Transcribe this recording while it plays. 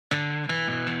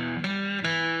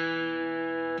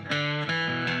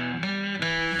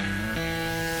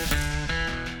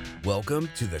Welcome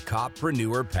to the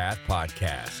Coppreneur Path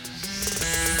Podcast.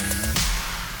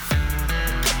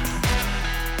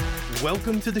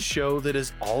 Welcome to the show that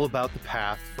is all about the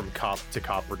path from cop to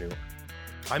Coppreneur.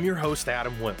 I'm your host,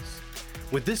 Adam Wills.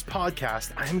 With this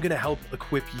podcast, I am going to help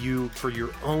equip you for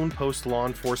your own post-law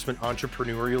enforcement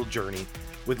entrepreneurial journey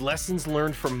with lessons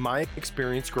learned from my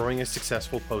experience growing a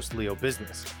successful post-Leo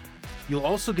business. You'll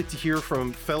also get to hear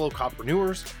from fellow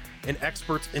Coppreneurs and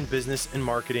experts in business and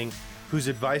marketing whose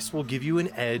advice will give you an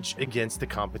edge against the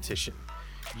competition.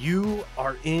 You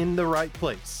are in the right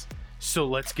place, so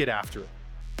let's get after it.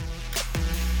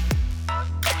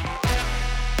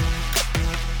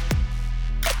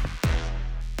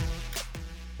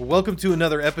 Welcome to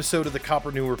another episode of the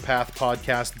Coppreneur Path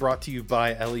Podcast, brought to you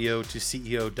by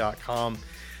leo2ceo.com.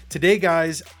 Today,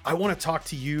 guys, I want to talk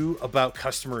to you about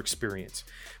customer experience,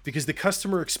 because the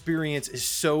customer experience is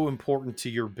so important to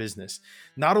your business,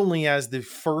 not only as the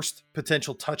first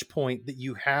potential touch point that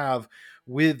you have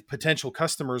with potential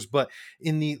customers, but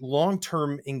in the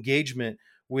long-term engagement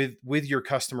with your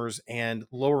customers and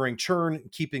lowering churn,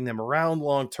 keeping them around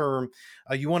long-term.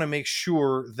 You want to make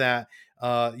sure that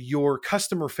your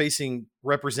customer-facing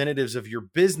representatives of your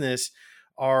business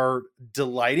are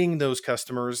delighting those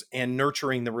customers and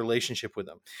nurturing the relationship with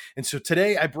them. And so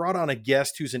today I brought on a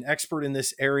guest who's an expert in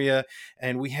this area,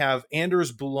 and we have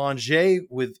Anders Boulanger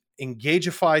with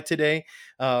Engagify today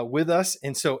with us.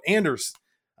 And so Anders,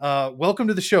 welcome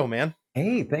to the show, man.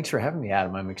 Hey, thanks for having me,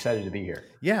 Adam. I'm excited to be here.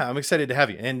 Yeah, I'm excited to have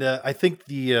you. And I think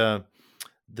the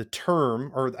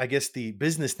term, or I guess the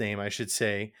business name, I should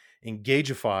say,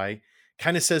 Engagify,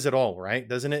 kind of says it all, right?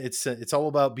 Doesn't it? It's all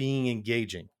about being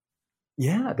engaging.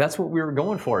 Yeah, that's what we were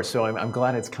going for. So I'm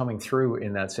glad it's coming through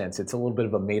in that sense. It's a little bit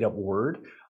of a made up word,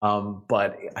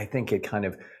 but I think it kind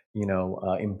of,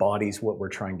 embodies what we're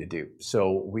trying to do.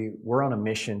 So we're on a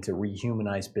mission to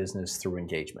rehumanize business through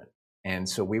engagement. And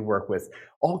so we work with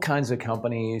all kinds of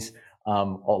companies, a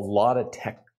lot of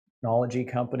technology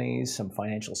companies, some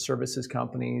financial services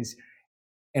companies.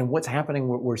 And what's happening,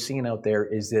 what we're seeing out there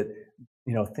is that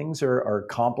things are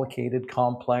complicated,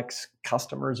 complex.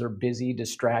 Customers are busy,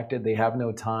 distracted. They have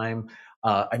no time.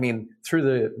 Through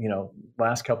the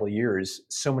last couple of years,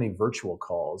 so many virtual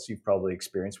calls you've probably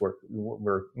experienced.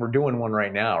 We're doing one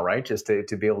right now, right? Just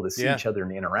to be able to see each other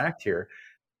and interact here.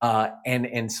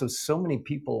 And so many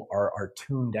people are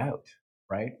tuned out,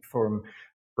 right, from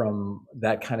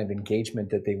that kind of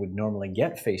engagement that they would normally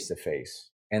get face to face.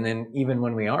 And then even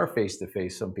when we are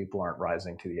face-to-face, some people aren't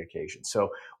rising to the occasion.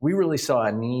 So we really saw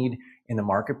a need in the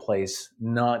marketplace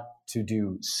not to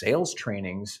do sales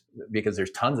trainings, because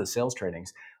there's tons of sales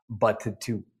trainings, but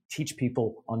to teach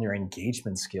people on their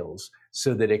engagement skills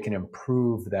so that it can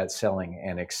improve that selling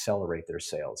and accelerate their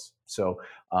sales. So,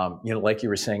 like you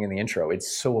were saying in the intro,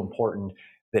 it's so important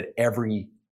that every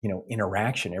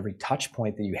interaction, every touch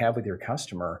point that you have with your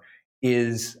customer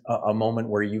is a moment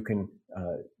where you can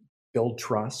build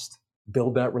trust,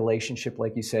 build that relationship,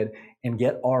 like you said, and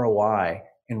get ROI.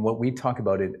 And what we talk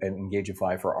about at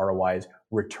Engagify for ROI is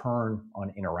return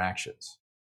on interactions.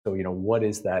 So, what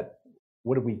is that?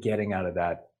 What are we getting out of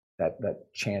that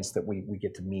chance that we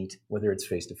get to meet, whether it's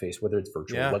face to face, whether it's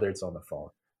virtual, whether it's on the phone?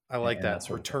 I like that.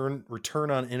 Return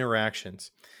on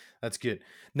interactions. That's good.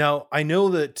 Now, I know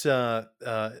that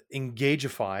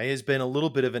Engagify has been a little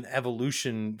bit of an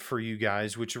evolution for you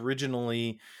guys, which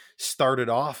originally started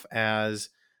off as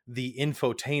the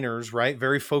infotainers, right?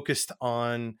 Very focused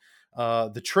on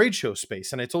the trade show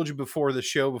space. And I told you before the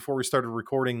show, before we started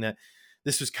recording, that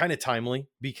this was kind of timely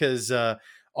because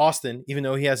Austin, even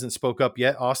though he hasn't spoke up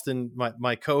yet, Austin,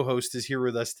 my co-host, is here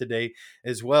with us today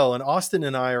as well. And Austin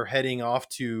and I are heading off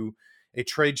to a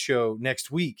trade show next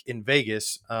week in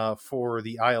Vegas for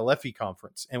the ILFE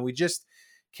conference. And we just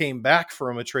came back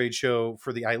from a trade show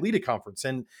for the ILETA conference.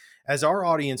 And as our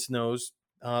audience knows,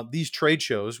 these trade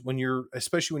shows,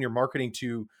 especially when you're marketing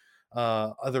to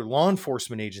other law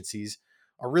enforcement agencies,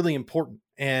 are really important.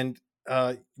 And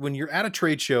when you're at a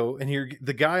trade show and you're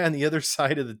the guy on the other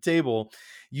side of the table,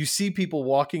 you see people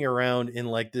walking around in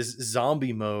like this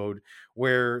zombie mode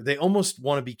where they almost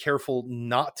want to be careful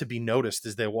not to be noticed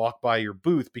as they walk by your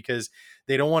booth, because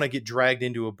they don't want to get dragged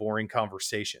into a boring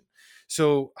conversation.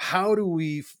 So how do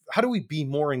we be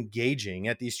more engaging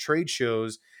at these trade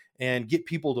shows and get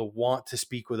people to want to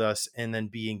speak with us and then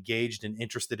be engaged and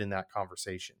interested in that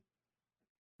conversation?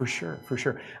 For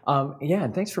sure.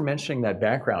 And thanks for mentioning that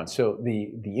background. So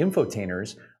the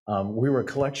infotainers, we were a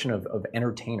collection of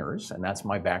entertainers, and that's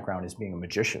my background as being a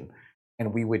magician.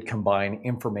 And we would combine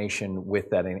information with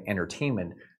that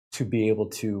entertainment to be able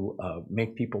to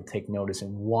make people take notice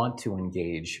and want to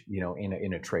engage,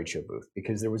 in a trade show booth,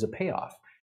 because there was a payoff.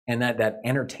 And that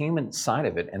entertainment side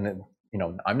of it, and then,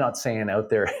 I'm not saying out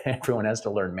there everyone has to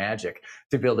learn magic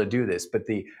to be able to do this, but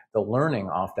the learning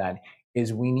off that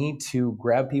is we need to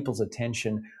grab people's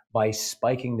attention by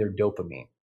spiking their dopamine,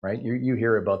 right? You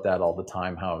hear about that all the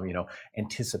time, how,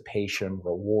 anticipation,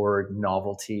 reward,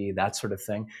 novelty, that sort of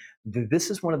thing.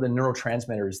 This is one of the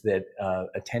neurotransmitters that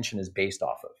attention is based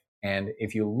off of. And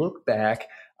if you look back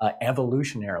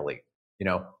evolutionarily,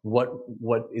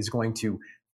 what is going to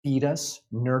feed us,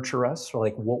 nurture us, or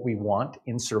like what we want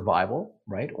in survival,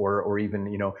 right? Or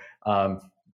even,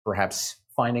 perhaps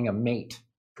finding a mate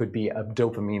could be a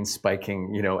dopamine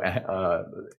spiking,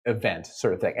 event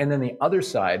sort of thing. And then the other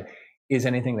side is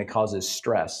anything that causes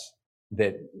stress,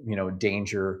 that,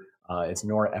 danger. It's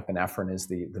norepinephrine is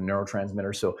the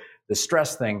neurotransmitter. So the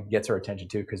stress thing gets our attention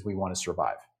too, because we want to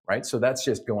survive, right? So that's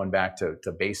just going back to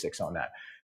basics on that.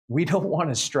 We don't want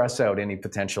to stress out any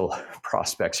potential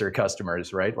prospects or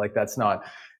customers, right? Like that's not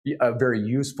a very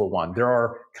useful one. There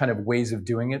are kind of ways of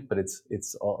doing it, but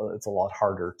it's a lot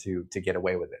harder to get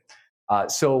away with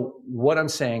it. So what I'm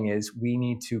saying is we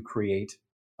need to create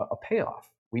a payoff.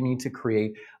 We need to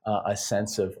create a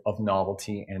sense of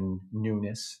novelty and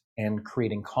newness and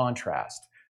creating contrast.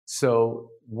 So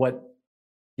what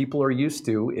people are used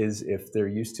to is, if they're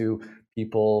used to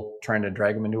people trying to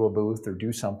drag them into a booth or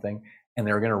do something, and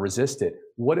they're going to resist it.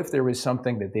 What if there was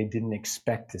something that they didn't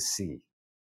expect to see?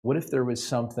 What if there was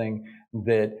something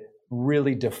that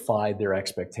really defied their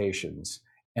expectations,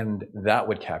 and that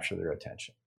would capture their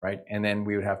attention, right? And then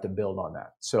we would have to build on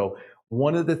that. So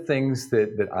one of the things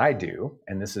that I do,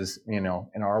 and this is, in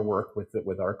our work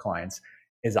with our clients,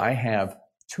 is I have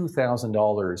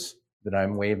 $2,000 that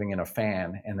I'm waving in a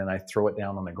fan, and then I throw it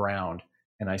down on the ground,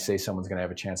 and I say someone's going to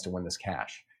have a chance to win this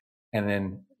cash. And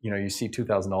then, you see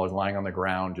 $2,000 lying on the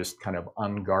ground, just kind of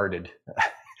unguarded.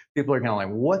 People are kind of like,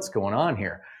 what's going on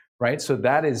here, right? So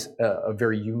that is a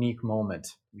very unique moment,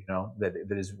 that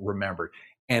is remembered.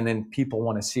 And then people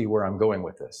want to see where I'm going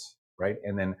with this, right?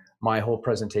 And then my whole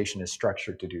presentation is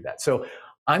structured to do that. So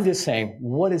I'm just saying,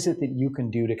 what is it that you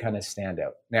can do to kind of stand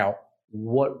out? Now,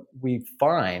 what we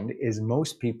find is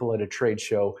most people at a trade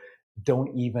show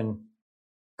don't even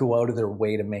go out of their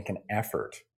way to make an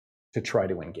effort to try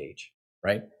to engage,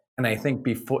 right? And I think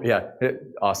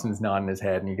Austin's nodding his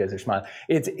head and you guys are smiling.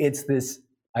 It's this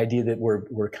idea that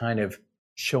we're kind of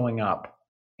showing up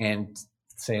and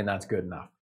saying that's good enough,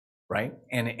 right?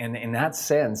 And in that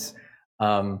sense,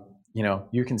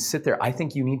 you can sit there. I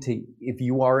think you need to, if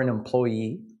you are an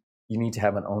employee, you need to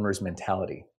have an owner's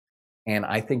mentality. And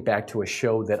I think back to a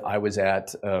show that I was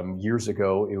at years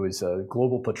ago. It was a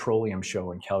global petroleum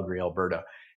show in Calgary, Alberta.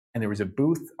 And there was a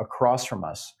booth across from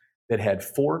us that had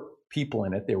 4 people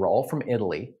in it. They were all from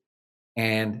Italy,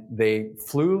 and they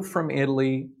flew from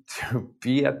Italy to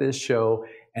be at this show,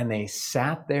 and they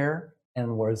sat there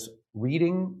and was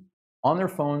reading on their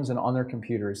phones and on their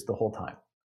computers the whole time.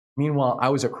 Meanwhile, I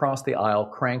was across the aisle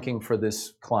cranking for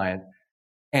this client,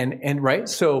 and right,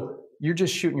 so you're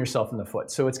just shooting yourself in the foot.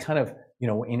 So it's kind of,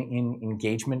 in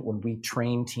engagement, when we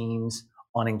train teams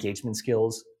on engagement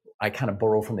skills, I kind of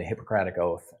borrow from the Hippocratic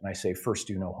Oath, and I say, first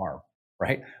do no harm.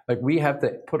 Right? Like we have to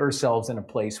put ourselves in a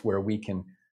place where we can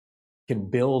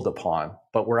build upon,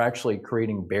 but we're actually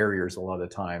creating barriers a lot of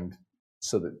the time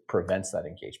so that prevents that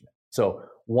engagement. So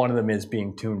one of them is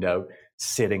being tuned out,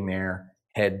 sitting there,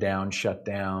 head down, shut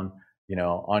down,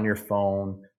 on your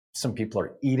phone. Some people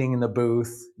are eating in the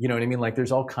booth. You know what I mean? Like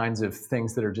there's all kinds of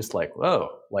things that are just like, whoa,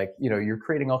 like, you're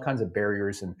creating all kinds of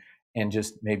barriers and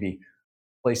just maybe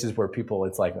places where people,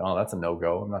 it's like, oh, that's a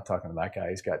no-go. I'm not talking to that guy.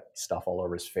 He's got stuff all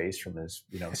over his face from his,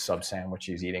 sub sandwich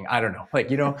he's eating. I don't know. Like,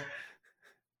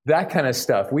 that kind of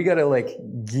stuff. We got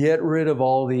to get rid of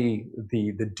all the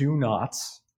do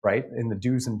nots, right? And the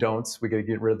do's and don'ts. We got to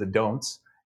get rid of the don'ts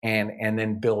and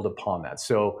then build upon that.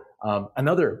 So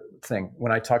another thing,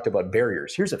 when I talked about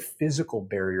barriers, here's a physical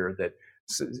barrier that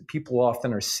people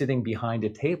often are sitting behind a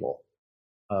table,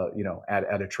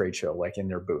 at a trade show, like in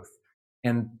their booth.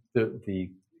 And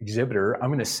the exhibitor, I'm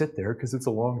going to sit there because it's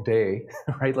a long day,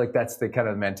 right? Like that's the kind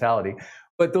of mentality.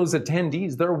 But those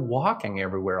attendees, they're walking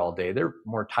everywhere all day. They're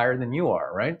more tired than you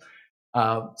are, right?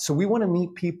 So we want to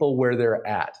meet people where they're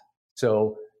at.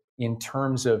 So in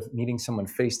terms of meeting someone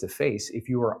face to face, if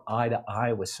you are eye to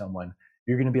eye with someone,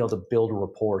 you're going to be able to build a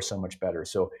rapport so much better.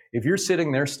 So if you're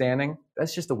sitting there standing,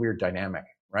 that's just a weird dynamic,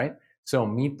 right? So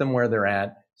meet them where they're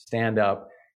at, stand up.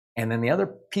 And then the other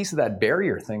piece of that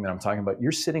barrier thing that I'm talking about,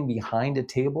 you're sitting behind a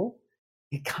table.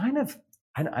 It kind of,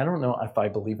 I don't know if I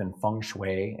believe in feng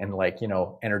shui and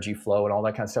energy flow and all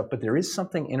that kind of stuff, but there is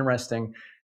something interesting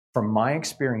from my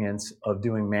experience of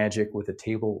doing magic with a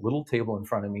little table in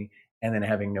front of me and then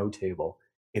having no table.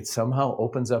 it somehow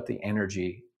opens up the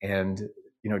energy, and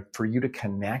for you to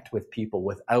connect with people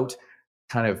without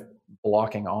kind of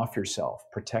blocking off yourself,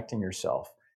 protecting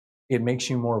yourself. It makes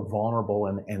you more vulnerable,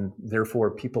 and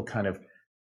therefore people kind of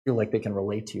feel like they can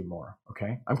relate to you more.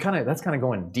 Okay, that's kind of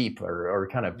going deep, or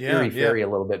kind of fairy a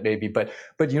little bit maybe, but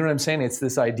you know what I'm saying? It's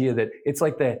this idea that it's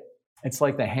like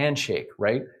the handshake,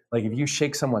 right? Like if you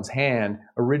shake someone's hand,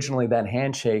 originally that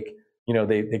handshake,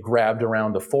 they grabbed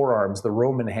around the forearms, the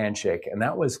Roman handshake, and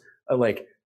that was like,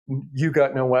 you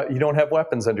don't have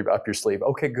weapons up your sleeve.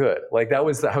 Okay, good. Like that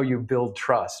was how you build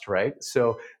trust, right?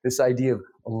 So this idea of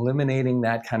eliminating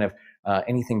that kind of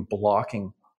anything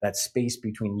blocking that space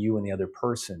between you and the other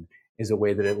person is a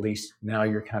way that at least now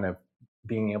you're kind of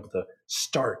being able to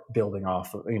start building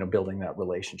that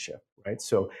relationship, right?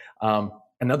 So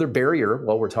another barrier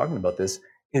while we're talking about this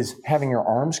is having your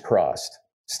arms crossed,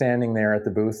 standing there at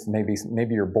the booth. Maybe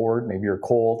you're bored, maybe you're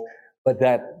cold, but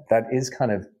that is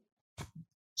kind of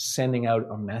sending out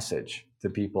a message to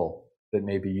people that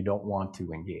maybe you don't want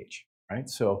to engage, right?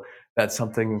 So that's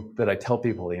something that I tell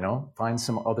people, find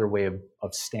some other way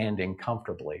of standing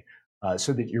comfortably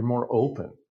so that you're more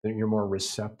open, that you're more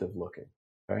receptive looking,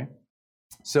 okay?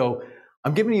 So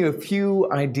I'm giving you a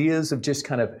few ideas of just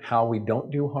kind of how we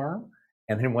don't do harm.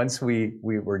 And then once we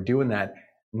were doing that,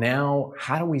 now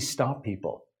how do we stop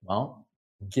people? Well,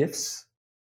 gifts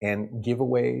and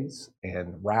giveaways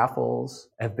and raffles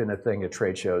have been a thing at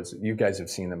trade shows. You guys have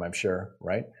seen them, I'm sure,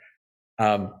 right?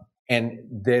 And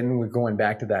then we're going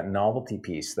back to that novelty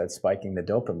piece, that's spiking the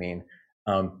dopamine.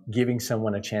 Giving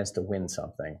someone a chance to win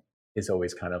something is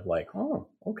always kind of like, oh,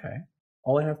 okay.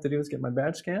 All I have to do is get my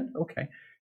badge scanned? Okay.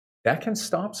 That can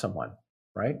stop someone,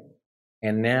 right?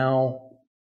 And now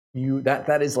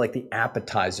that is like the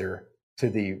appetizer to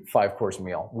the 5-course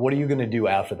meal. What are you going to do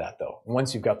after that, though,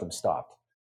 once you've got them stopped?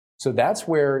 So that's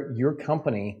where your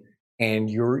company and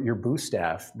your booth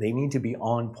staff, they need to be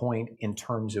on point in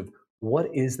terms of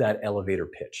what is that elevator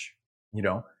pitch?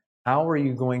 How are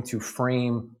you going to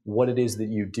frame what it is that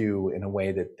you do in a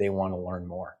way that they want to learn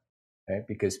more? Okay,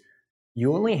 because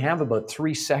you only have about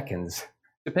 3 seconds,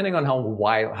 depending on how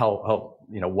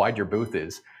wide your booth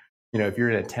is. If you're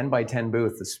in a 10 by 10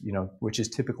 booth, which is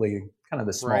typically kind of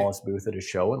the smallest booth at a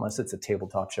show, unless it's a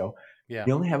tabletop show,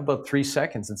 you only have about 3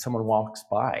 seconds and someone walks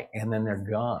by and then they're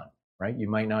gone, right? You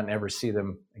might not ever see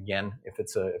them again if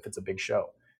it's a big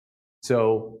show.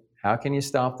 So how can you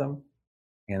stop them?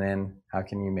 And then how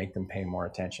can you make them pay more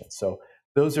attention? So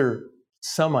those are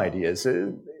some ideas.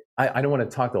 I don't want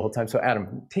to talk the whole time. So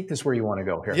Adam, take this where you want to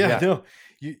go here. Yeah. No,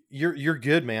 you're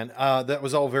good, man. That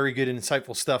was all very good and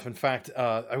insightful stuff. In fact,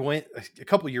 I went a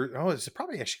couple of years. Oh, it's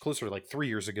probably actually closer to like 3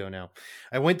 years ago now.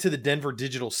 I went to the Denver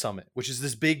Digital Summit, which is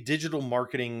this big digital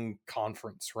marketing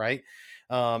conference, right?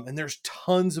 And there's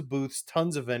tons of booths,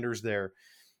 tons of vendors there.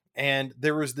 And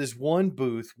there was this one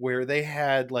booth where they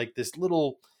had like this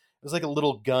little, it was like a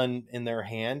little gun in their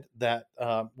hand that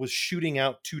was shooting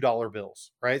out $2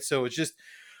 bills, right? So it's just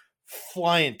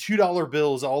flying $2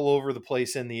 bills all over the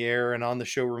place in the air and on the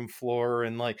showroom floor.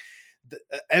 And like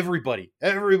everybody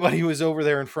was over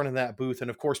there in front of that booth. And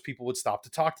of course people would stop to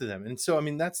talk to them. And so, I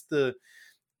mean, that's the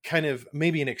kind of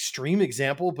maybe an extreme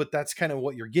example, but that's kind of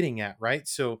what you're getting at. Right.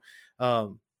 So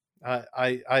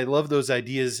I love those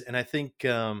ideas. And I think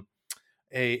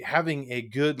having a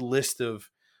good list of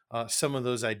some of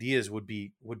those ideas would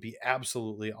be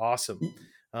absolutely awesome.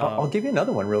 I'll give you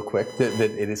another one real quick that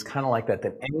it is kind of like that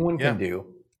anyone can do.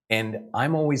 And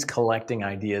I'm always collecting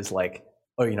ideas like,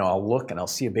 I'll look and I'll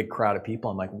see a big crowd of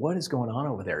people. I'm like, what is going on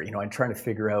over there? I'm trying to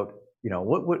figure out,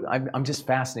 what I'm just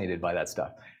fascinated by that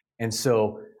stuff. And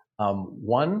so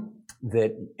one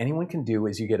that anyone can do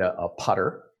is you get a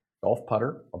putter, golf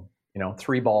putter,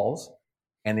 3 balls,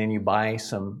 and then you buy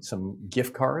some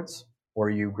gift cards, or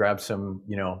you grab some,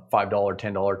 $5,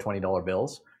 $10, $20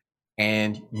 bills,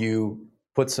 and you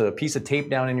puts a piece of tape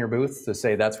down in your booth to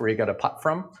say that's where you got to putt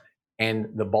from, and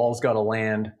the ball's got to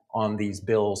land on these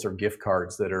bills or gift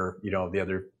cards that are, the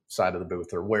other side of the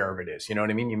booth or wherever it is. You know what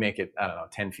I mean? You make it,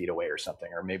 10 feet away or something,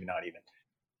 or maybe not even.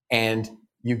 And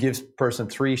you give person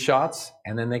 3 shots,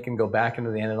 and then they can go back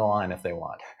into the end of the line if they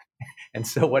want. And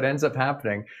so what ends up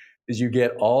happening is you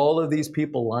get all of these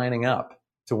people lining up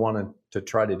to want to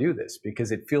try to do this,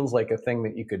 because it feels like a thing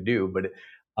that you could do. But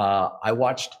I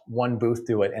watched one booth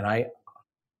do it, and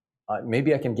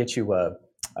maybe I can get you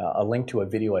a link to a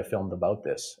video I filmed about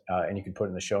this, and you can put it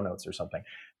in the show notes or something.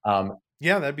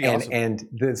 Yeah, that'd be awesome. And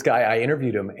this guy, I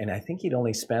interviewed him, and I think he'd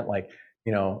only spent like,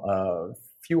 a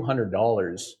few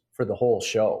 $100s for the whole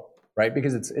show, right?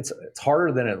 Because it's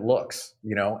harder than it looks,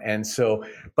 And so,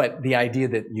 but the idea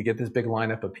that you get this big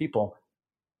lineup of people,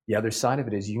 the other side of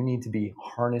it is you need to be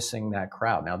harnessing that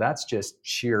crowd. Now that's just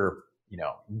sheer,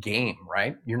 game,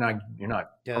 right? You're not Yeah,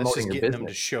 that's promoting just your getting them to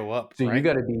business. show up, So you right?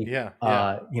 got to be, Yeah,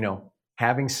 yeah.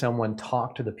 having someone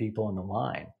talk to the people in the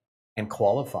line and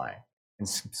qualifying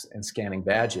and scanning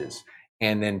badges,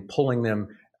 and then pulling them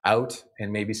out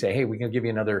and maybe say, hey, we can give you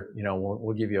another,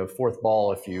 we'll give you a fourth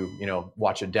ball if you,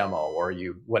 watch a demo, or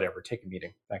you, whatever, take a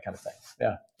meeting, that kind of thing.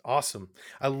 Yeah. Awesome.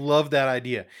 I love that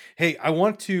idea. Hey, I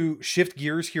want to shift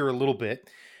gears here a little bit,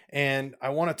 and I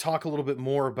want to talk a little bit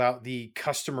more about the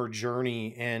customer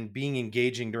journey and being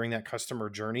engaging during that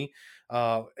customer journey.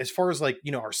 As far as like,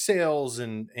 our sales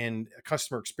and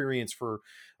customer experience for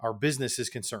our business is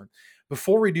concerned.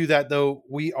 Before we do that though,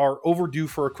 we are overdue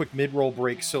for a quick mid-roll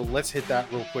break. So let's hit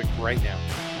that real quick right now.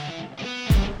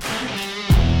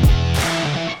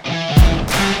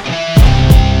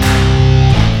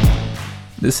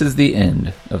 This is the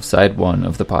end of side 1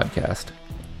 of the podcast.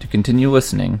 To continue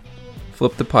listening,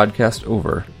 flip the podcast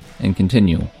over and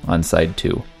continue on side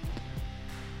 2.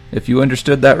 If you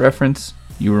understood that reference,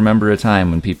 you remember a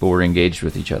time when people were engaged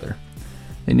with each other.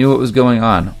 They knew what was going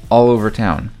on all over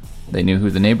town. They knew who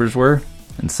the neighbors were,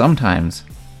 and sometimes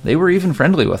they were even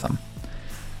friendly with them.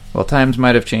 While times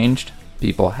might have changed,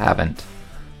 people haven't.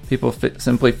 People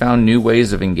simply found new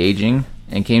ways of engaging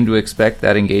and came to expect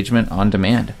that engagement on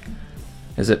demand.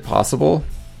 Is it possible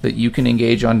that you can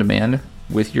engage on demand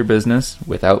with your business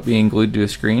without being glued to a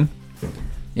screen?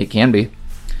 It can be.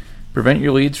 Prevent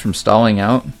your leads from stalling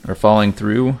out or falling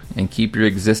through, and keep your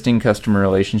existing customer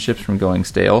relationships from going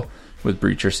stale with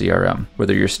Breacher CRM.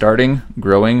 Whether you're starting,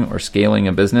 growing, or scaling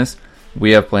a business,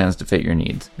 we have plans to fit your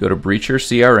needs. Go to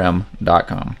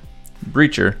BreacherCRM.com.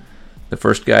 Breacher, the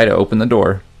first guy to open the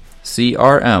door,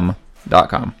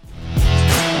 CRM.com.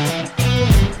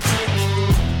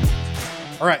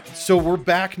 All right, so we're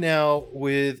back now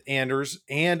with Anders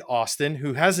and Austin,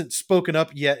 who hasn't spoken up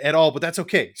yet at all, but that's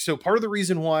okay. So part of the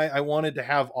reason why I wanted to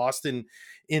have Austin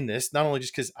in this, not only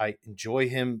just because I enjoy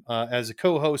him as a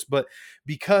co-host, but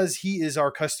because he is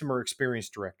our customer experience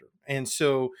director. And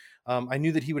so I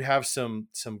knew that he would have some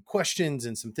questions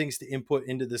and some things to input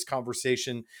into this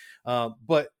conversation.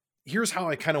 But here's how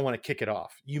I kind of want to kick it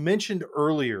off. You mentioned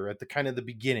earlier at the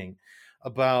beginning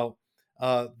about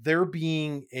there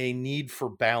being a need for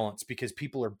balance because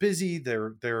people are busy,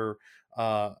 they're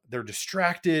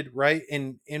distracted, right?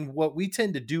 And what we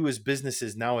tend to do as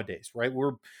businesses nowadays, right?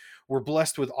 We're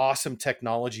blessed with awesome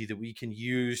technology that we can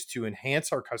use to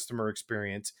enhance our customer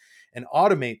experience and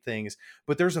automate things,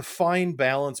 but there's a fine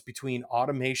balance between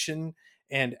automation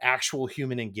and actual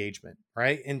human engagement,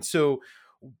 right? And so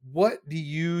what do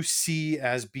you see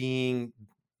as being,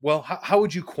 well, how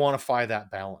would you quantify that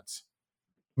balance?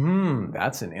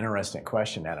 That's an interesting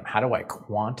question, Adam. How do I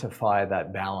quantify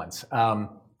that balance?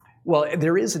 Well,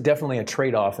 there is definitely a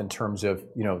trade-off in terms of,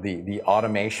 the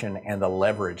automation and the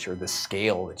leverage or the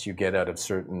scale that you get out of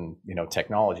certain,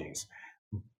 technologies.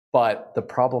 But the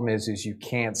problem is you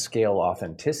can't scale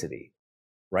authenticity,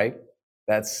 right?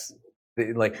 That's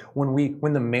like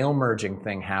when the mail merging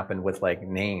thing happened with like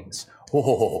names.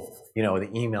 The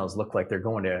emails look like they're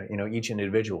going to, each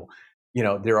individual.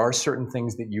 There are certain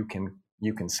things that you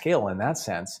can scale in that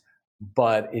sense,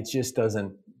 but it just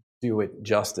doesn't do it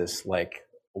justice like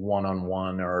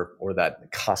one-on-one or that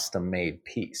custom-made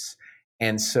piece.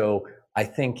 And so I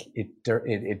think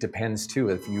it depends too.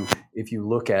 If you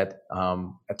look at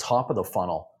a top of the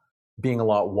funnel being a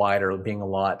lot wider, being a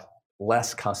lot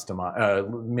less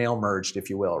customized, mail merged, if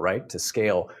you will, right, to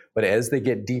scale. But as they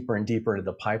get deeper and deeper into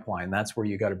the pipeline, that's where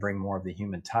you got to bring more of the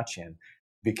human touch in,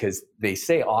 because they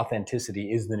say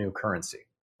authenticity is the new currency,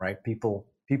 right? People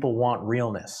want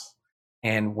realness,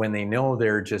 and when they know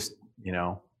they're just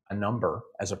a number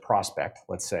as a prospect,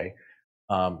 let's say,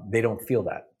 they don't feel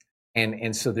that.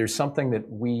 And so there's something that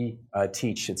we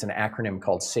teach. It's an acronym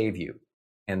called SAVE You,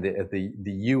 and the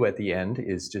U at the end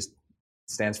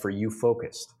stands for you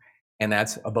focused, and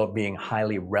that's about being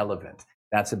highly relevant.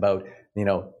 That's about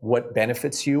what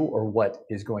benefits you or what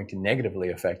is going to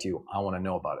negatively affect you. I want to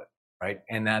know about it, right?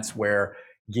 And that's where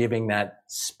giving that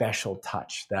special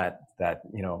touch, that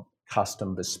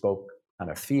custom, bespoke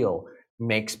kind of feel,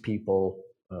 makes people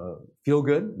feel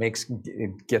good,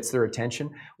 it gets their attention.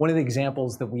 One of the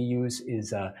examples that we use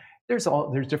is there's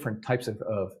different types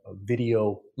of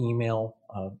video email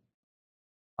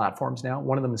platforms now.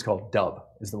 One of them is called Dub,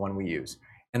 is the one we use,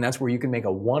 and that's where you can make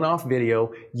a one-off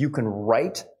video. You can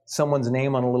write someone's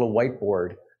name on a little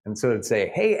whiteboard, and so it'd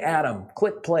say, "Hey Adam,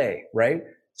 click play," right?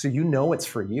 So it's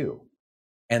for you.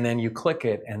 And then you click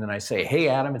it, and then I say, "Hey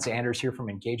Adam, it's Anders here from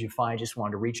Engagify. I just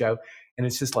wanted to reach out." And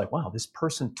it's just like, wow, this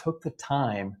person took the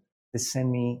time to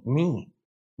send me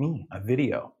a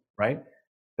video. right?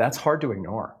 That's hard to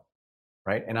ignore,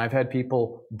 right? And I've had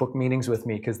people book meetings with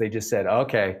me because they just said,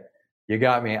 okay, you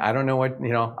got me. I don't know what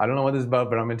this is about,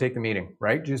 but I'm going to take the meeting,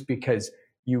 right? Just because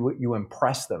you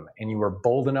impress them and you were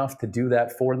bold enough to do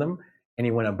that for them and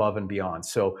you went above and beyond.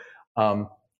 So I'm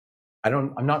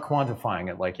not quantifying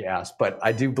it like you asked, but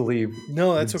I do believe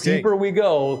that's the okay. deeper we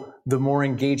go, the more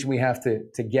engaged we have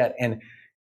to get. And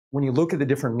when you look at the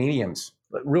different mediums,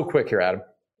 real quick here, Adam,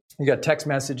 you got text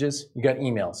messages, you got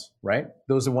emails, right?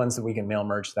 Those are ones that we can mail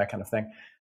merge, that kind of thing.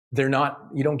 You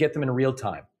don't get them in real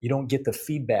time. You don't get the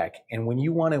feedback. And when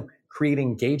you want to create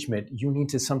engagement, you need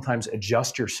to sometimes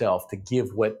adjust yourself to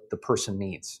give what the person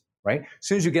needs, right? As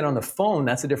soon as you get on the phone,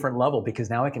 that's a different level because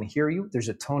now I can hear you. There's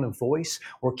a tone of voice.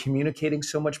 We're communicating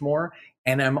so much more.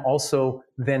 And I'm also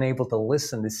then able to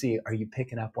listen to see, are you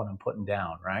picking up what I'm putting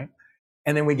down, right?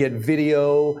 And then we get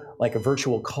video, like a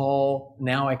virtual call.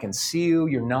 Now I can see you.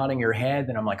 You're nodding your head.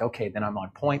 Then I'm like, okay, then I'm on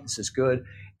point. This is good.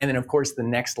 And then, of course, the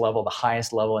next level, the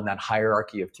highest level in that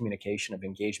hierarchy of communication, of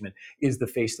engagement, is the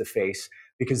face-to-face,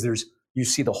 because you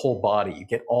see the whole body. You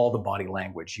get all the body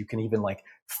language. You can even like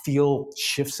feel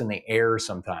shifts in the air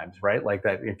sometimes, right? Like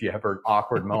that, if you have an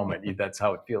awkward moment, that's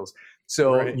how it feels.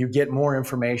 So right. You get more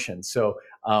information. So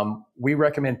we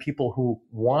recommend people who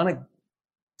want to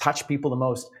touch people the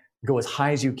most, go as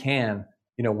high as you can,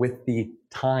 with the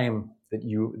time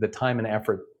and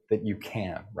effort that you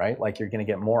can, right? Like you're going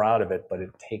to get more out of it, but it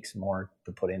takes more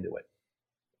to put into it.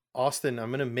 Austin, I'm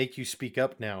going to make you speak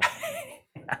up now.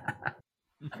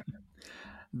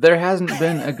 There hasn't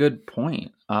been a good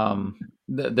point.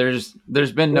 There's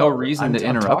been no reason to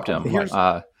interrupt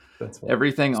him.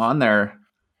 Everything on there,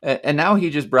 and now he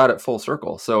just brought it full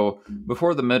circle. So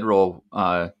before the mid-roll,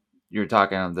 you were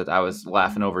talking that I was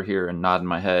laughing over here and nodding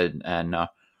my head, and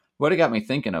what it got me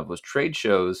thinking of was trade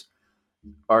shows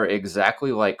are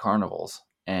exactly like carnivals.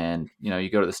 And you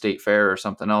go to the state fair or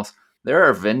something else, there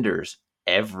are vendors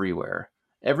everywhere.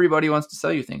 Everybody wants to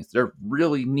sell you things. They're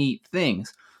really neat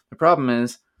things. The problem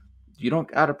is you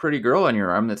don't got a pretty girl on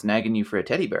your arm that's nagging you for a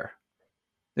teddy bear.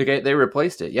 Okay, they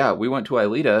replaced it. Yeah, we went to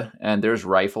Ileta and there's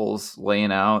rifles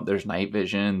laying out, there's night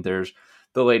vision, there's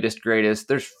the latest, greatest,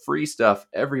 there's free stuff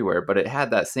everywhere, but it had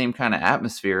that same kind of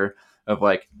atmosphere of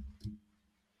like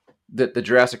the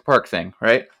Jurassic Park thing,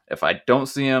 right? If I don't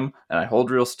see them and I hold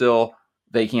real still,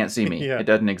 they can't see me. Yeah. It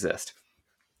doesn't exist.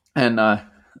 And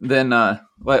then,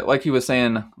 like he was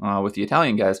saying with the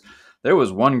Italian guys, there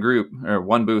was one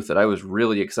booth that I was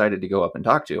really excited to go up and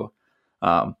talk to.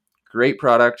 Great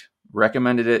product,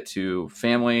 recommended it to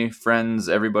family, friends,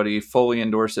 everybody, fully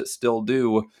endorse it, still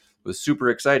do. Was super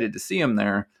excited to see him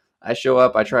there. I show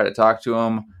up, I try to talk to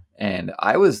him, and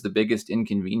I was the biggest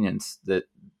inconvenience that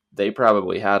they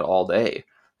probably had all day.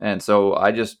 And so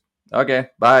I just, okay,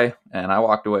 bye. And I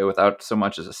walked away without so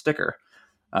much as a sticker,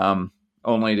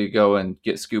 only to go and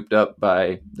get scooped up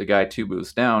by the guy 2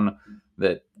 booths down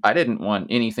that I didn't want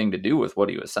anything to do with what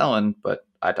he was selling, but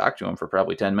I talked to him for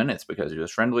probably 10 minutes because he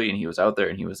was friendly and he was out there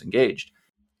and he was engaged.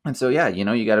 And so, yeah,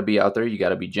 you got to be out there, you got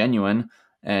to be genuine.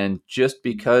 And just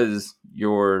because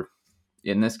you're,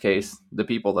 in this case, the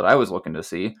people that I was looking to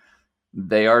see,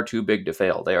 they are too big to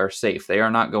fail. They are safe. They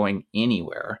are not going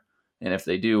anywhere. And if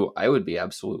they do, I would be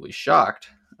absolutely shocked.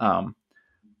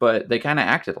 But they kind of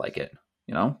acted like it,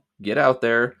 get out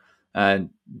there and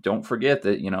don't forget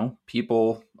that,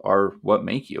 people are what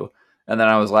make you. And then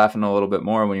I was laughing a little bit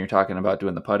more when you're talking about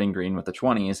doing the putting green with the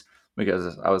 20s,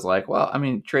 because I was like, well, I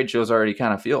mean, trade shows already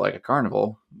kind of feel like a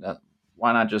carnival.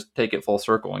 Why not just take it full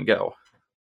circle and go?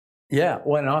 Yeah.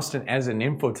 Well, in Austin, as an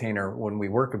infotainer, when we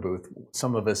work a booth,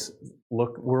 some of us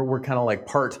we're kind of like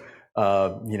part,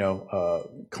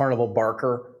 carnival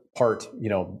barker, part,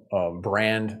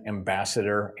 brand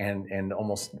ambassador and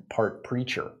almost part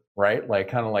preacher, right? Like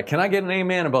kind of like, can I get an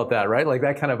amen about that? Right? Like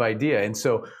that kind of idea. And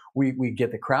so we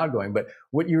get the crowd going. But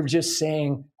what you're just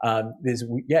saying is,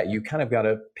 you kind of got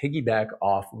to piggyback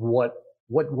off what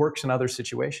works in other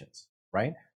situations,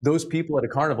 right? Those people at a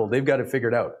carnival, they've got it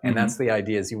figured out. And that's the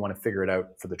idea, is you want to figure it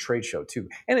out for the trade show too.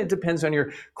 And it depends on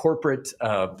your corporate,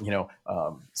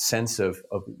 sense of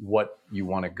what you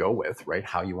want to go with, right?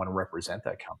 How you want to represent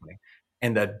that company.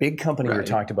 And that big company you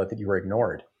talked about that you were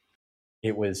ignored,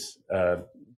 it was,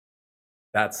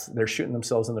 they're shooting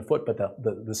themselves in the foot. But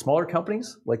the smaller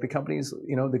companies, like the companies,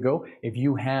 that go, if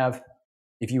you have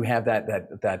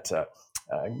that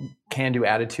can-do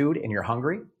attitude and you're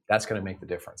hungry, that's going to make the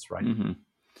difference, right? Mm-hmm.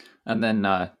 And then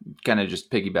kind of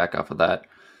just piggyback off of that,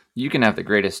 you can have the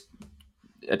greatest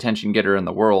attention getter in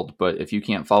the world, but if you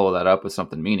can't follow that up with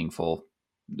something meaningful,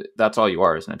 that's all you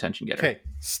are, is an attention getter. Okay,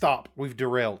 stop. We've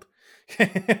derailed.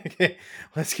 Okay,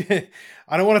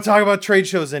 I don't want to talk about trade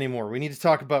shows anymore. We need to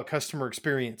talk about customer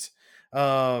experience.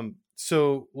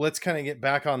 So let's kind of get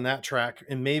back on that track,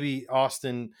 and maybe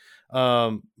Austin,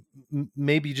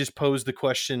 maybe just pose the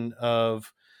question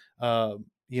of,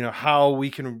 how we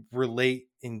can relate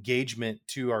engagement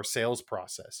to our sales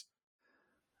process.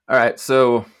 All right,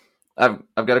 so I've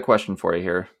got a question for you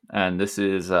here, and this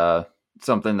is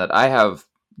something that I have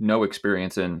no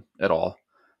experience in at all.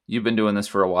 You've been doing this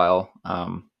for a while.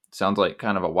 Sounds like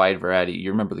kind of a wide variety.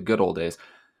 You remember the good old days.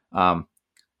 How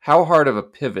hard of a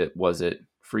pivot was it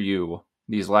for you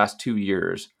these last 2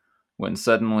 years when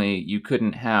suddenly you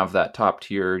couldn't have that top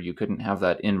tier, you couldn't have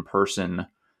that in person?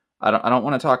 I don't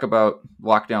want to talk about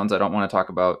lockdowns. I don't want to talk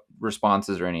about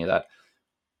responses or any of that.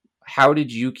 How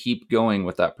did you keep going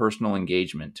with that personal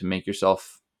engagement to make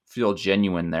yourself feel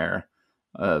genuine there,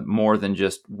 more than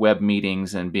just web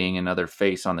meetings and being another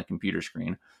face on the computer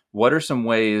screen? What are some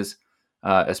ways,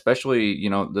 especially,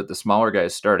 that the smaller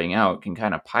guys starting out can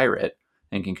kind of pirate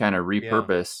and can kind of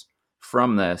repurpose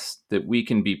from this, that we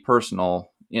can be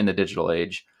personal in the digital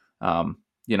age?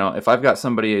 If I've got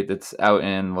somebody that's out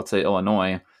in, let's say,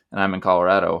 Illinois, and I'm in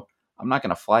Colorado, I'm not going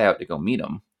to fly out to go meet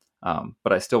them.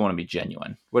 But I still want to be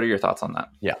genuine. What are your thoughts on that?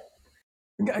 Yeah.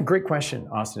 Great question,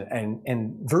 Austin.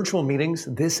 And virtual meetings,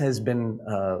 this has been,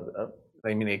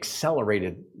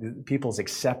 accelerated people's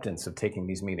acceptance of taking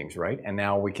these meetings, right? And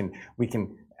now we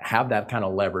can have that kind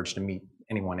of leverage to meet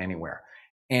anyone, anywhere.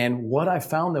 And what I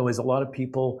found, though, is a lot of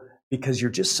people, because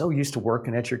you're just so used to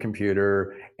working at your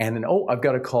computer, and then, I've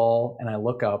got a call, and I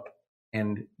look up,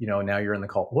 and now you're in the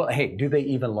call. Well, hey, do they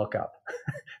even look up?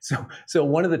 So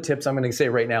one of the tips I'm going to say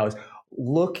right now is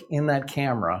look in that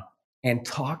camera and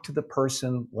talk to the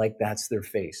person like that's their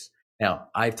face. Now,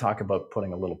 I talk about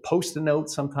putting a little Post-it note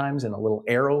sometimes and a little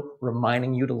arrow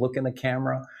reminding you to look in the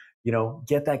camera.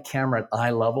 Get that camera at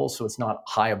eye level so it's not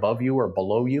high above you or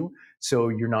below you. So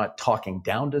you're not talking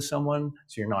down to someone,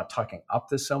 so you're not talking up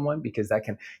to someone, because that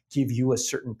can give you a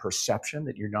certain perception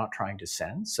that you're not trying to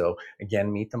send. So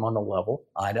again, meet them on the level,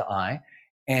 eye to eye.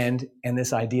 And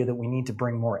this idea that we need to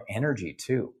bring more energy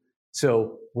too.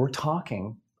 So we're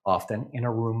talking often in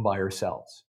a room by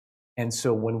ourselves. And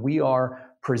so when we are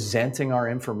presenting our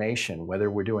information, whether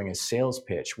we're doing a sales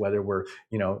pitch, whether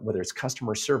it's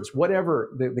customer service, whatever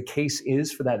the case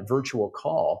is for that virtual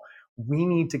call, we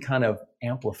need to kind of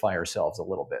amplify ourselves a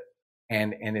little bit.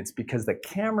 And it's because the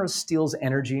camera steals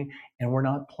energy, and we're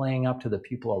not playing up to the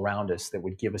people around us that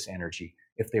would give us energy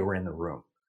if they were in the room.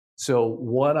 So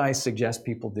what I suggest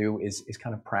people do is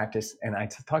kind of practice, and I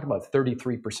talk about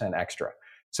 33% extra.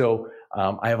 So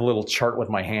I have a little chart with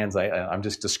my hands. I'm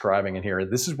just describing it here.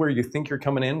 This is where you think you're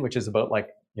coming in, which is about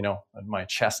my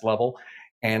chest level.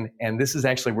 And this is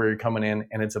actually where you're coming in,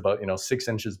 and it's about 6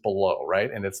 inches below,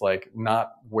 right? And it's like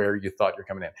not where you thought you're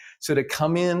coming in. So to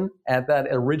come in at that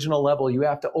original level, you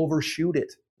have to overshoot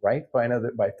it, right? By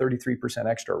 33%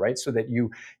 extra, right? So that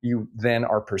you then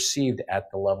are perceived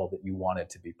at the level that you wanted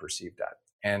to be perceived at.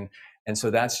 And so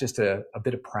that's just a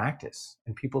bit of practice,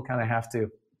 and people kind of have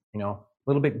to, a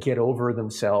little bit get over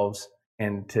themselves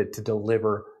and to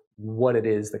deliver what it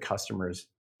is the customers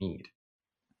need.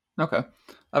 Okay.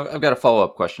 I've got a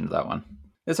follow-up question to that one.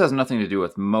 This has nothing to do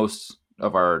with most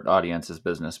of our audience's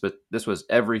business, but this was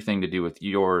everything to do with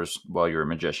yours while you're a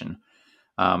magician.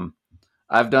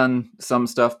 I've done some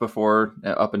stuff before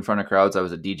up in front of crowds. I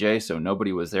was a DJ, so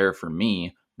nobody was there for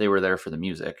me. They were there for the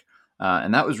music.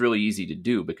 And that was really easy to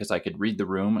do because I could read the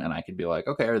room and I could be like,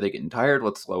 okay, are they getting tired?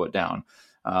 Let's slow it down.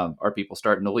 Are people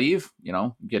starting to leave?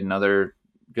 Get another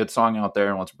good song out there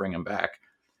and let's bring them back.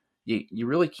 You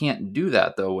really can't do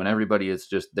that, though, when everybody is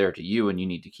just there to you and you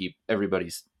need to keep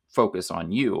everybody's focus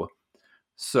on you.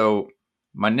 So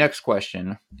my next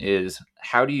question is,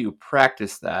 how do you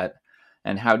practice that,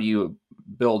 and how do you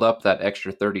build up that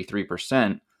extra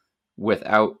 33%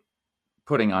 without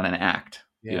putting on an act,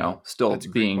 still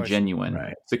being genuine,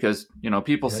 right? Because,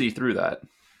 people see through that.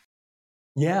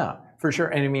 Yeah, for sure.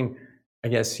 And I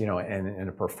guess, in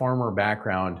a performer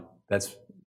background, that's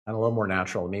a little more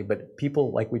natural to me, but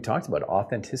people, like we talked about,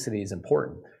 authenticity is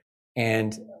important.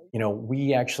 And,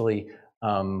 we actually,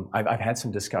 I've had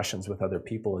some discussions with other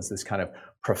people as this kind of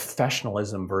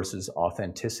professionalism versus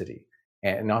authenticity.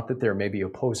 And not that there may be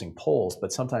opposing poles,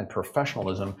 but sometimes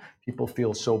professionalism, people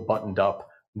feel so buttoned up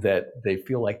that they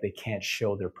feel like they can't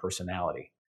show their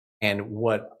personality. And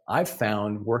what I've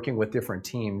found working with different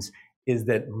teams is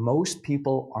that most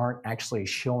people aren't actually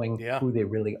showing who they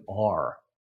really are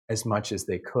as much as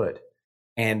they could.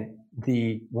 And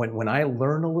when I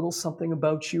learn a little something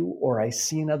about you, or I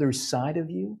see another side of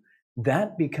you,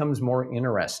 that becomes more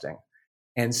interesting.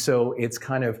 And so it's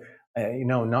kind of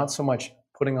not so much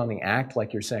putting on the act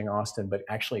like you're saying, Austin, but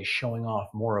actually showing off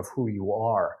more of who you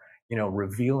are,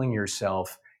 revealing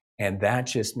yourself. And that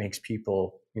just makes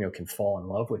people, can fall in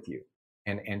love with you.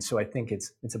 And so I think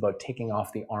it's about taking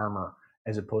off the armor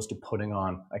as opposed to putting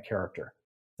on a character,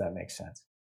 if that makes sense.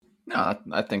 No,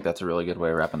 I think that's a really good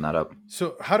way of wrapping that up.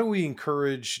 So how do we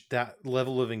encourage that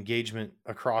level of engagement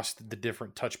across the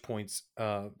different touch points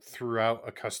throughout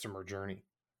a customer journey?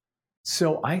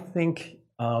 So I think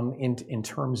in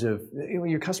terms of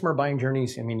your customer buying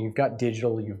journeys, you've got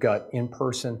digital, you've got in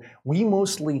person. We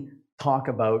mostly talk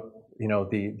about,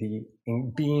 the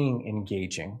being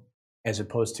engaging as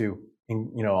opposed to,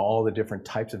 all the different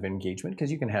types of engagement,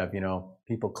 because you can have,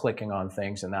 people clicking on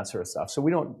things and that sort of stuff. So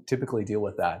we don't typically deal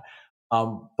with that.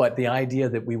 But the idea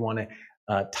that we want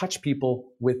to touch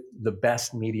people with the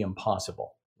best medium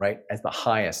possible, right? As the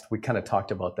highest, we kind of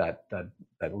talked about that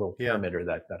little pyramid or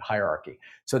that hierarchy.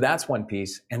 So that's one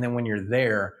piece. And then when you're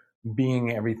there,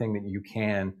 being everything that you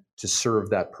can to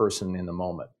serve that person in the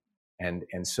moment.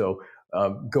 And so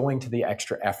going to the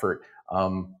extra effort.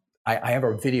 I have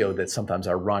a video that sometimes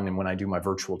I run and when I do my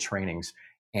virtual trainings,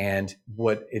 and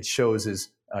what it shows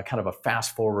is kind of a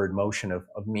fast forward motion of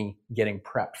me getting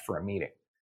prepped for a meeting.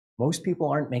 Most people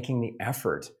aren't making the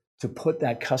effort to put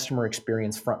that customer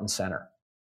experience front and center,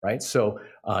 right? So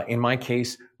in my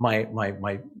case, my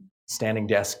standing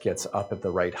desk gets up at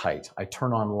the right height. I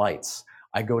turn on lights.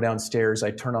 I go downstairs,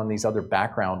 I turn on these other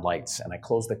background lights, and I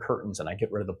close the curtains and I get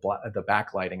rid of the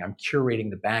backlighting. I'm curating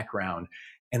the background.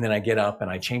 And then I get up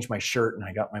and I change my shirt and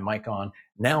I got my mic on.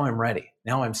 Now I'm ready.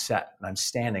 Now I'm set and I'm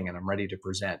standing and I'm ready to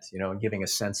present, and giving a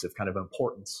sense of kind of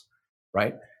importance,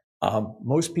 right?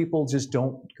 Most people just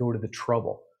don't go to the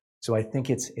trouble. So I think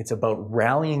it's about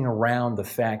rallying around the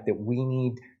fact that we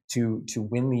need to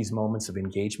win these moments of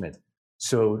engagement.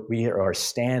 So we are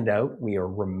stand out, we are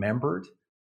remembered,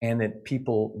 and that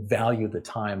people value the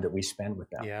time that we spend with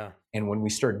them. Yeah. And when we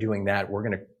start doing that, we're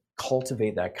going to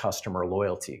cultivate that customer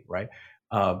loyalty, right?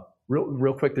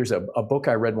 Real quick, there's a book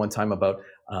I read one time about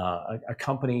a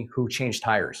company who changed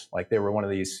tires. Like they were one of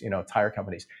these, tire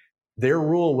companies. Their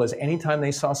rule was anytime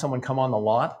they saw someone come on the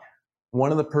lot,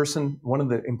 one of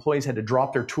the employees had to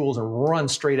drop their tools and run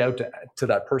straight out to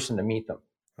that person to meet them.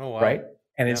 Oh, wow. Right?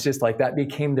 And it's just like that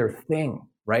became their thing,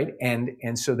 right?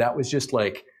 And so that was just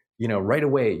like, right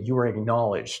away you were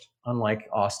acknowledged, unlike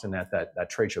Austin at that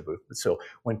trade show booth. So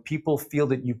when people feel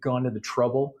that you've gone to the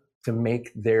trouble to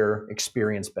make their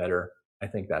experience better, I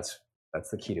think that's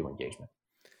the key to engagement.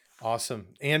 Awesome.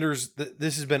 Anders,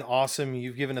 this has been awesome.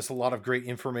 You've given us a lot of great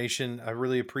information. I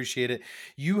really appreciate it.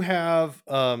 You have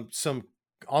some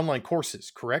online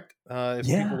courses, correct? If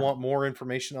people want more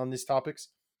information on these topics?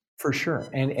 For sure.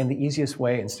 And the easiest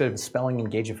way, instead of spelling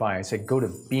Engagify, I said go to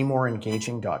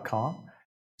bemoreengaging.com.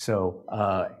 So,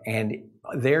 and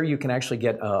there you can actually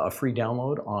get a free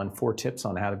download on 4 tips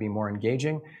on how to be more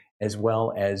engaging, as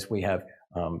well as we have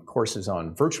courses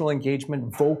on virtual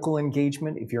engagement, vocal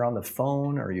engagement, if you're on the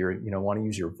phone or you're want to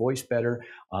use your voice better,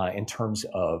 in terms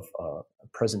of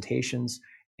presentations,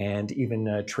 and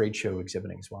even trade show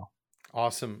exhibiting as well.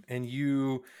 Awesome. And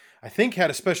you, I think, had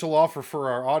a special offer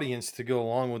for our audience to go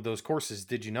along with those courses,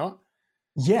 did you not?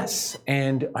 Yes,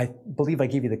 and I believe I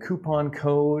gave you the coupon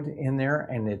code in there,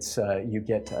 and it's you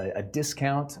get a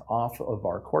discount off of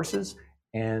our courses,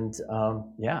 and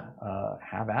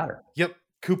have at her. Yep.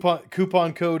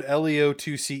 Coupon code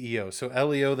LEO2CEO. So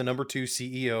LEO, the number 2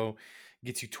 CEO,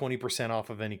 gets you 20% off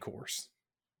of any course.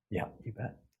 Yeah, you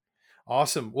bet.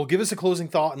 Awesome. Well, give us a closing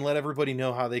thought and let everybody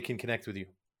know how they can connect with you.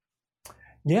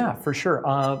 Yeah, for sure.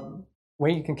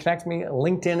 Way you can connect me,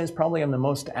 LinkedIn is probably I'm the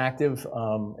most active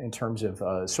in terms of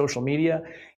social media.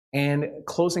 And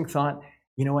closing thought,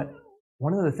 you know what?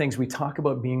 One of the things we talk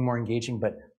about being more engaging,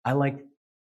 but I like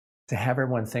to have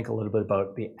everyone think a little bit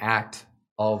about the act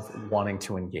of wanting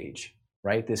to engage,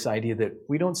 right? This idea that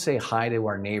we don't say hi to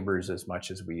our neighbors as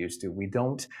much as we used to. We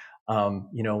don't,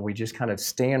 we just kind of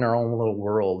stay in our own little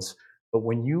worlds. But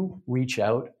when you reach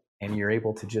out and you're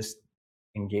able to just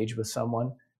engage with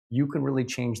someone, you can really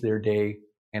change their day.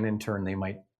 And in turn, they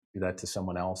might do that to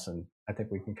someone else. And I think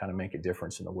we can kind of make a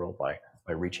difference in the world by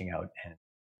reaching out and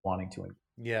wanting to engage.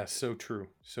 Yeah, so true.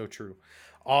 So true.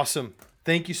 Awesome.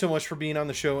 Thank you so much for being on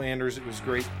the show, Anders. It was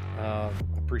great.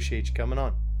 Appreciate you coming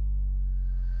on.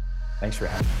 Thanks for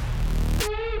having me.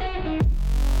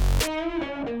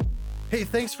 Hey,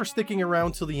 thanks for sticking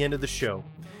around till the end of the show.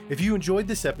 If you enjoyed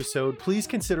this episode, please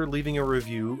consider leaving a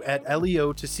review at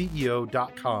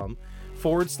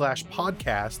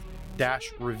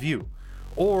leo2ceo.com/podcast-review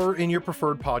or in your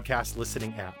preferred podcast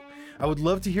listening app. I would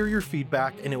love to hear your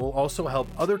feedback, and it will also help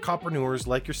other copreneurs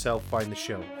like yourself find the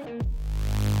show.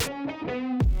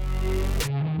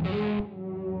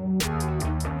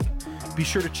 Be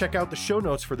sure to check out the show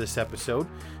notes for this episode.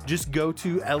 Just go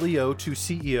to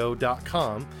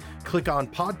leo2ceo.com, click on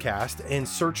podcast, and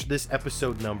search this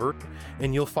episode number,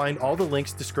 and you'll find all the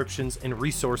links, descriptions, and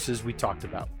resources we talked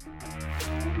about.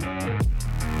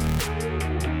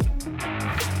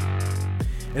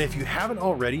 And if you haven't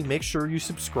already, make sure you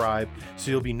subscribe so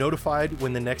you'll be notified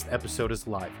when the next episode is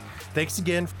live. Thanks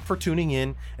again for tuning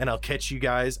in, and I'll catch you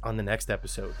guys on the next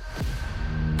episode.